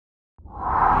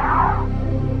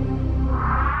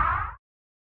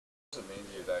Does it mean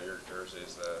to you that your jersey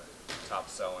is the top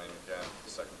selling again,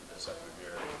 second consecutive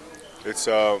year? It's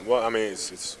well, I mean,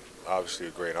 it's obviously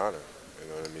a great honor. You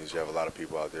know, it means you have a lot of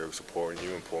people out there supporting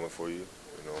you and pulling for you.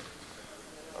 You know,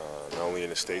 not only in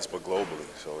the States but globally.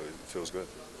 So it feels good.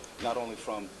 Not only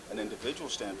from an individual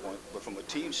standpoint, but from a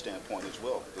team standpoint as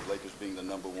well. The Lakers being the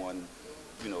 #1,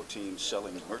 team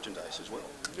selling merchandise as well.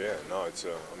 Yeah, no, it's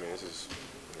I mean, this is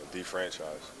the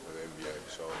franchise of the NBA.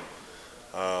 So,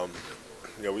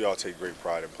 we all take great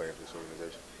pride in playing for this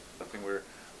organization. I think we're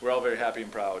all very happy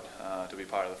and proud to be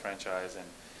part of the franchise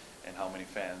and how many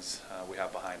fans we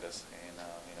have behind us, and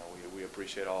we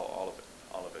appreciate all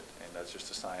of it, and that's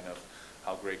just a sign of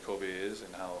how great Kobe is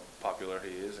and how popular he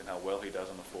is and how well he does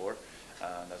on the floor.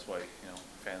 That's why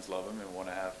fans love him and want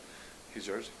to have his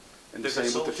jersey. And the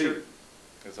same with the team.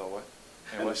 It's all what?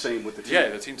 And the same with the team. Yeah,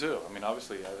 the team too. I mean,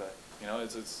 obviously,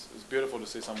 it's beautiful to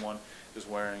see someone just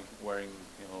wearing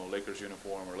Lakers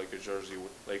uniform or Lakers jersey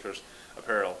with Lakers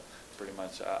apparel, pretty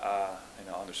much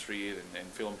on the street and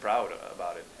feeling proud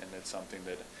about it. And it's something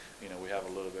that we have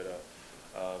a little bit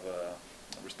of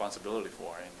responsibility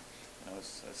for, and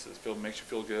it makes you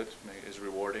feel good, is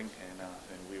rewarding, and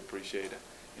we appreciate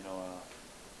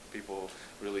people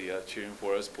really cheering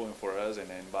for us, pulling for us, and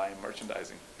then buying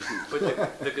merchandising. But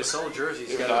the Gasol jerseys,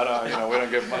 we don't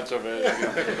get much of it,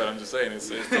 but I'm just saying it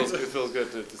feels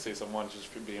good to see someone just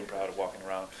being proud of walking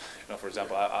around. For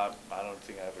example, I don't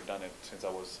think I've ever done it since I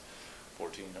was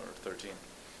 14 or 13.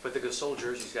 But the Gasol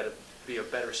jersey's got to be a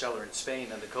better seller in Spain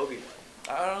than the Kobe one.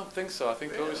 I don't think so. I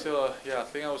think Kobe still. I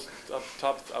think I was up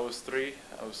top. I was 3.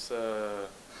 I was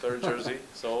third jersey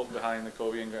sold behind the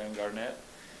Kobe and Garnett.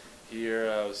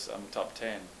 Here I'm top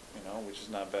 10. Which is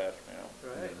not bad.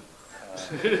 Right.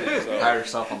 Hire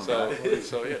yourself on the back.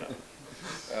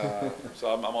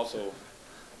 So I'm also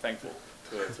thankful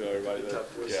to everybody that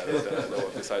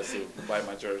decides to buy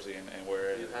my jersey and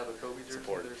wear it. Do you have a Kobe jersey?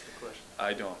 Support. There's the question.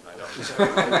 I don't.